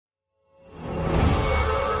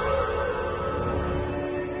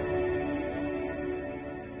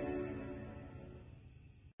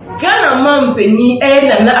Mom Penny,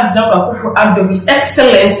 and Addo, His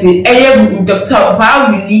Excellency, Dr.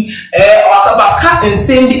 Bawili, Wakabaka, and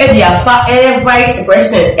Cindy Ediafa, Vice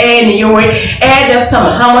President, and your way, Dr.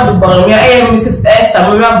 Muhammad Balmia, Mrs.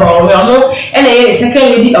 Samira Balmia, and a second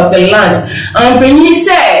lady of the land. And Penny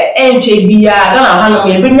said, NJB,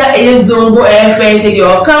 Ghana, bring that a zongo air face in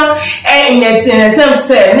your car, and in the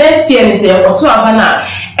said, next year, and say, what's up, Hannah?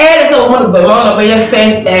 And it's one of the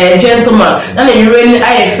first gentleman, and you really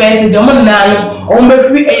I first the man on the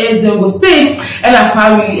free airs and will say, and I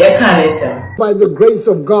probably a cancer. By the grace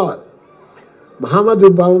of God, Muhammadu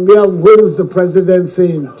Bawumia wins the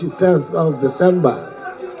presidency in 7th of December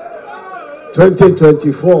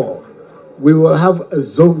 2024. We will have a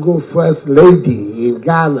Zongo First Lady in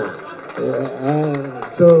Ghana.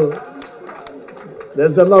 So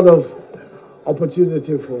there's a lot of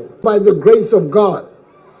opportunity for. By the grace of God,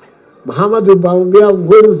 Muhammadu Bawumia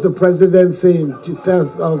wins the presidency in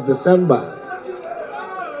 7th of December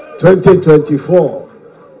 2024.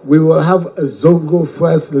 We will have a Zongo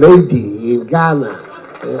First Lady in Ghana.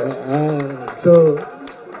 So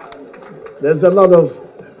there's a lot of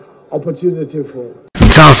opportunity for. The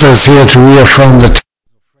Chancellor is here to reaffirm the ties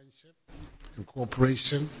of friendship and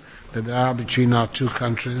cooperation that there are between our two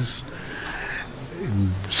countries.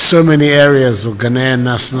 In so many areas of Ghanaian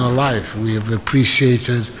national life, we have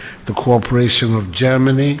appreciated the cooperation of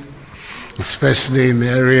Germany, especially in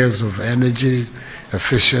areas of energy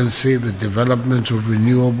efficiency, the development of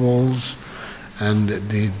renewables, and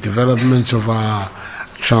the development of our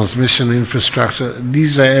transmission infrastructure.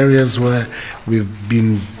 These are areas where we've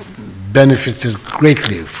been benefited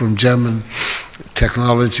greatly from German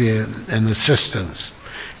technology and assistance.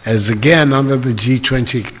 As again, under the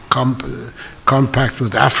G20 compact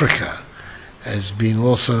with Africa, has been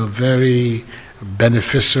also a very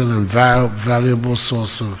beneficial and valuable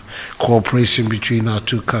source of cooperation between our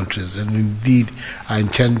two countries. And indeed, I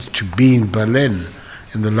intend to be in Berlin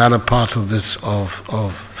in the latter part of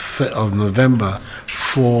of November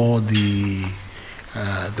for the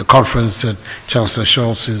conference that Chancellor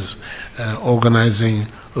Scholz is organizing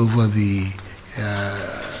over the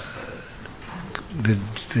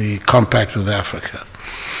compact with Africa.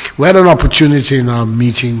 We had an opportunity in our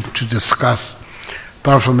meeting to discuss,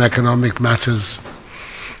 apart from economic matters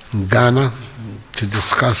in Ghana, to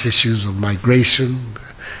discuss issues of migration,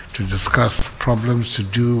 to discuss problems to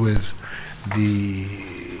do with the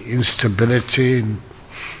instability in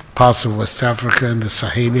parts of West Africa and the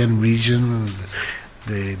Sahelian region,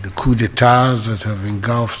 the coup d'etats that have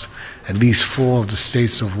engulfed at least 4 of the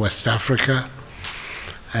states of West Africa,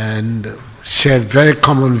 and shared very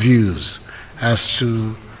common views as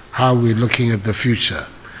to how we're looking at the future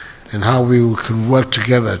and how we can work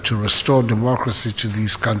together to restore democracy to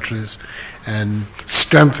these countries and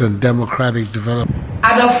strengthen democratic development.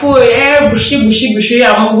 Adafo bushi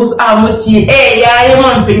amubus amoti ya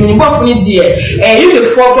man penyin bofuni die you the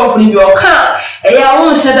four bofuni bi oka ya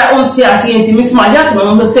won sheda onti ase enti misma jati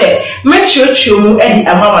no say make sure chum edi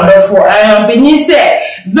amama dafo penyin say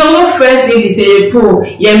zongo first lady say po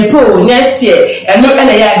yempo next year eno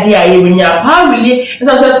na ya dia yebnya how really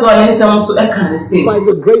that's what I so I can say. By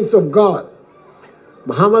the grace of God,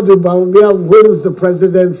 Muhammadu Bawumia wins the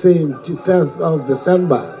presidency in 7th of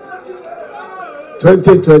December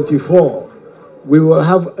 2024. We will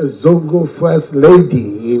have a Zongo First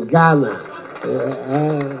Lady in Ghana.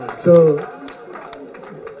 So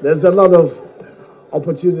there's a lot of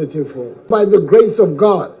opportunity for. By the grace of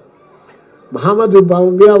God, Muhammadu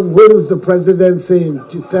Bawumia wins the presidency in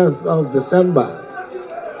 7th of December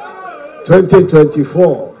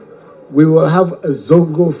 2024. We will have a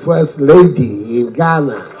Zongo First Lady in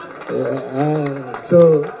Ghana.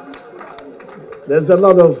 So there's a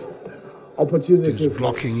lot of opportunity. It's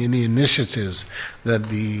blocking any initiatives that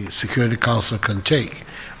the Security Council can take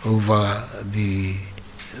over the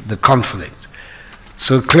conflict.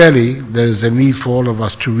 So clearly there is a need for all of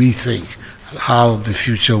us to rethink how the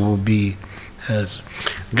future will be, as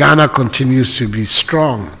Ghana continues to be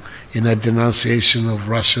strong in a denunciation of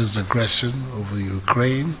Russia's aggression over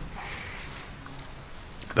Ukraine.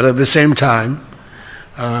 But at the same time,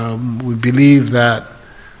 we believe that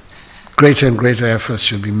greater and greater efforts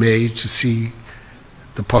should be made to see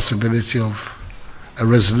the possibility of a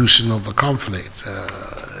resolution of the conflict.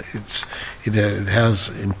 It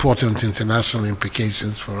has important international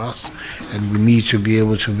implications for us, and we need to be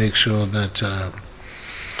able to make sure that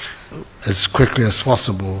as quickly as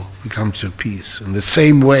possible we come to peace. In the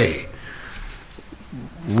same way,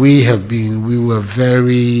 we were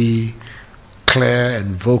very clear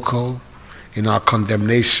and vocal in our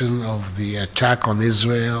condemnation of the attack on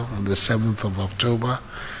Israel on the 7th of October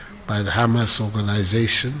by the Hamas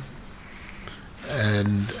organization.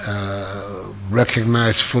 and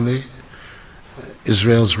recognize fully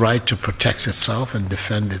Israel's right to protect itself and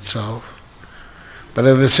defend itself. But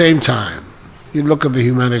at the same time, you look at the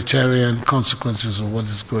humanitarian consequences of what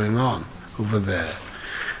is going on over there.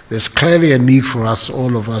 There's clearly a need for us,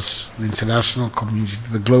 all of us, the international community,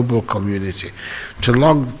 the global community, to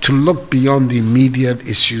look beyond the immediate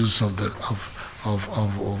issues of the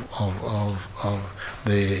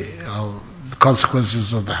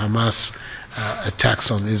consequences of the Hamas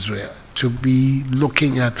attacks on Israel, to be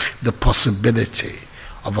looking at the possibility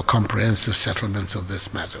of a comprehensive settlement of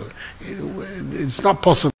this matter. It's not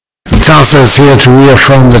possible. The Chancellor is here to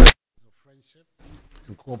reaffirm the ties of friendship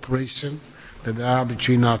and cooperation that there are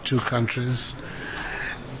between our two countries.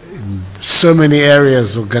 In so many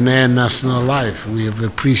areas of Ghanaian national life, we have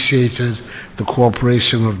appreciated the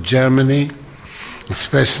cooperation of Germany,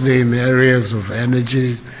 especially in areas of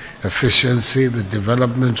energy efficiency, the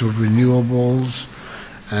development of renewables,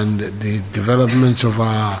 and the development of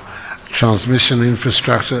our transmission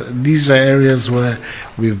infrastructure. These are areas where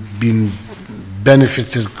we've been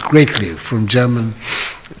benefited greatly from German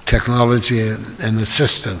technology and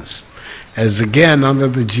assistance. As again, under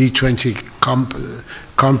the G20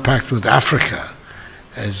 compact with Africa,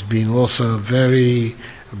 has been also a very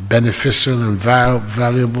beneficial and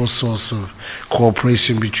valuable source of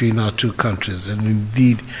cooperation between our two countries. And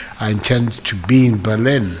indeed, I intend to be in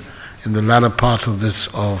Berlin in the latter part of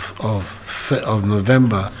of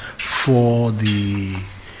November for the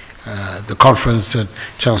conference that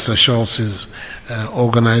Chancellor Scholz is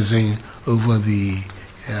organizing over the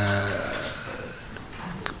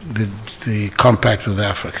compact with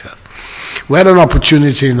Africa. We had an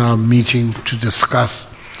opportunity in our meeting to discuss,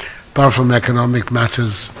 apart from economic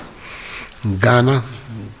matters in Ghana,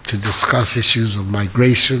 to discuss issues of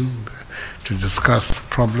migration, to discuss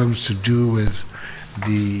problems to do with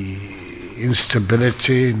the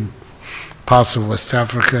instability in parts of West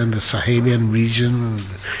Africa and the Sahelian region,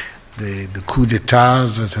 the coup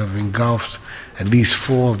d'etats that have engulfed at least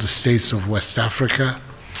 4 of the states of West Africa,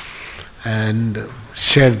 and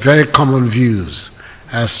shared very common views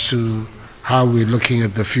as to how we're looking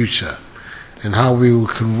at the future and how we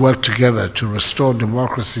can work together to restore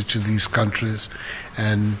democracy to these countries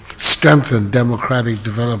and strengthen democratic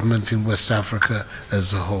development in West Africa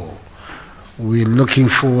as a whole. We're looking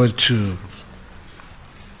forward to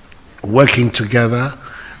working together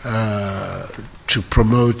to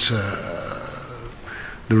promote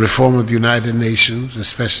the reform of the United Nations,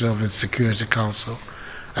 especially of its Security Council.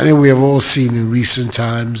 I think we have all seen in recent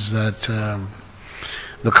times that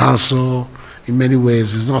the Council, in many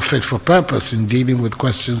ways, is not fit for purpose in dealing with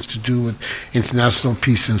questions to do with international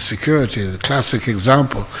peace and security. The classic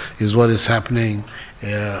example is what is happening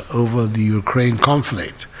over the Ukraine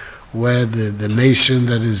conflict, where the nation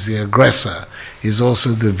that is the aggressor is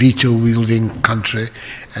also the veto-wielding country,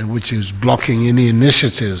 and which is blocking any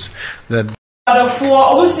initiatives that for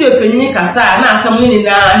obviously a penny kasa na something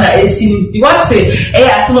na esinti what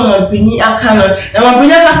asoma penny akano na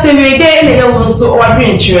mabenya kasa we dey na ye so o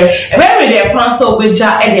adwenkyere e be me dey plan so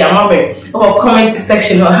obeja e dey amabe o comment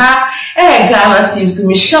section ha GhanaTube so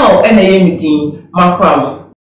Michelle na ye medin makram.